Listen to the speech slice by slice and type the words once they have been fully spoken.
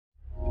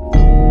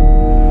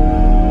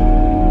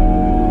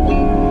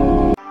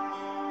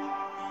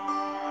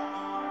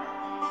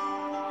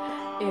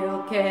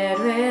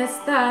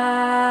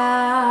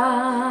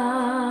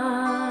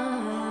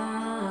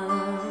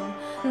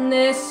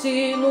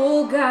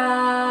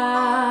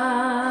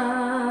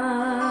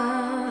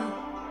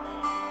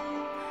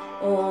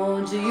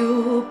onde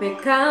o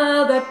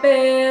pecado é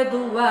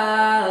perdoado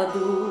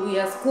e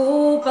as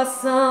culpas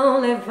são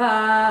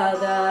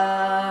levadas.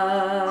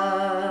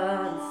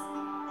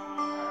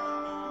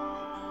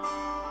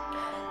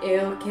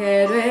 Eu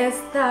quero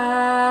estar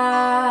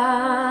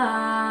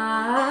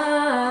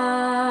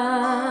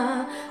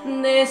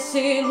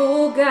neste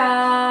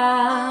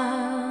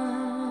lugar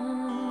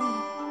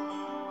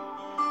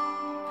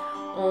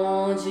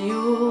onde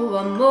o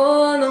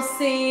amor não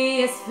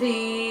se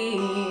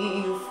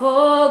esfrie, o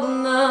fogo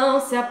não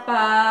se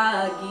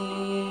apague.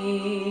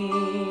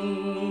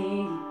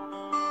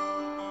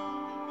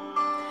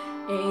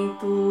 Em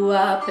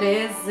tua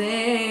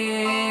presença,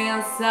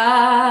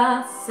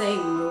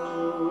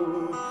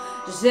 Senhor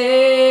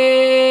Jesus,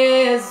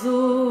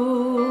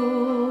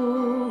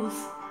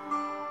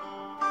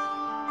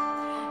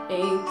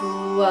 em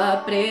tua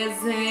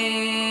presença,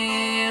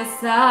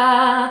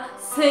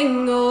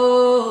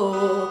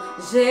 Senhor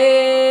Jesus.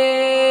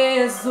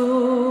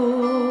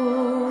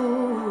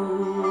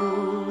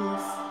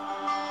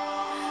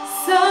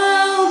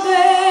 Santo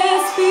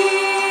Espírito,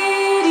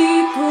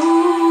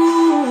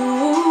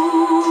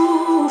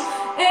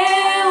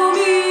 eu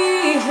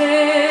me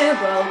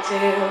rendo ao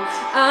teu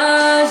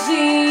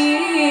agir.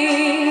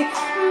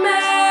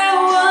 Meu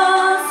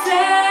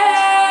anseio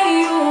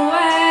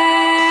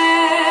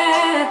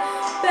é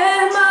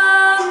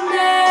permanecer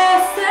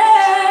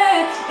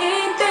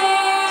em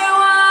teu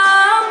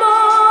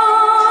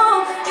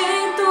amor,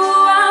 em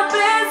tua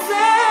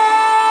presença,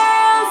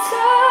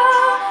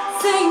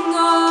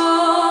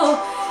 Senhor,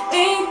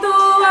 em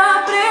tua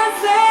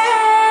presença,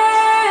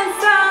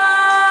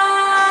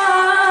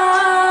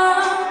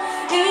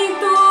 em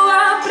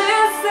tua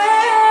presença,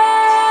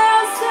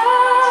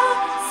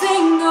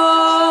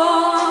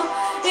 Senhor,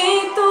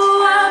 em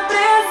tua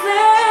presença.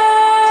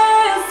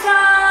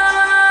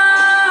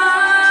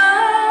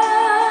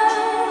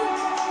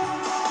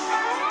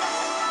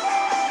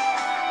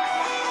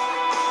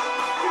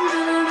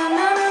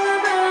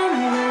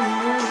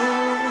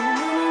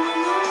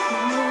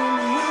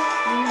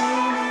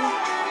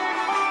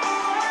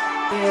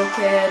 Eu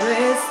quero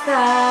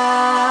estar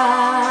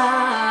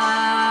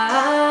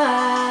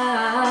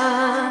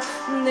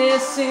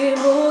neste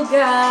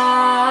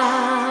lugar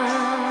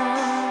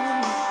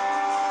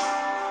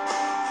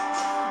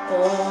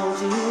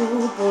onde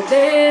o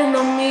poder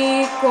não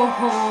me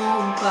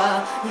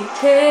corrompa,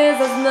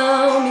 riquezas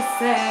não me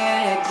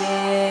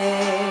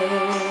seguem.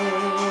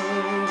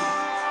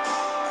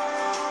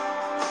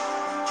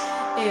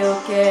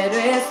 Eu quero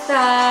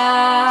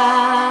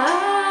estar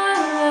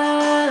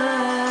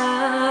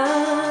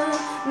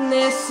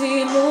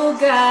neste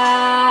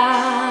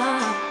lugar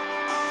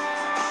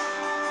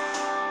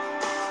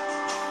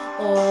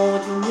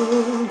onde o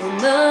mundo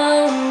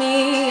não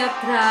me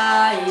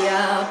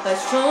atraia,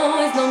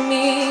 paixões não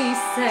me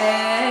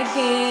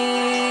seguem.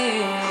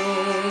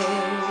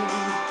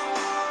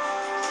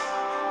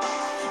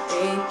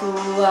 Em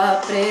tua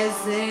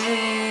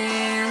presença,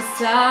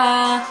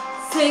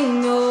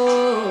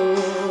 Senhor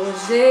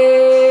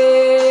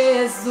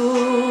Jesus,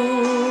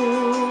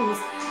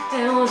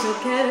 é onde eu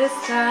quero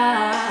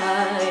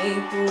estar, em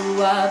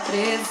tua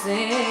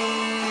presença,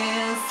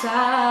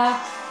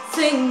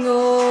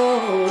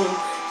 Senhor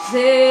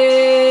Jesus.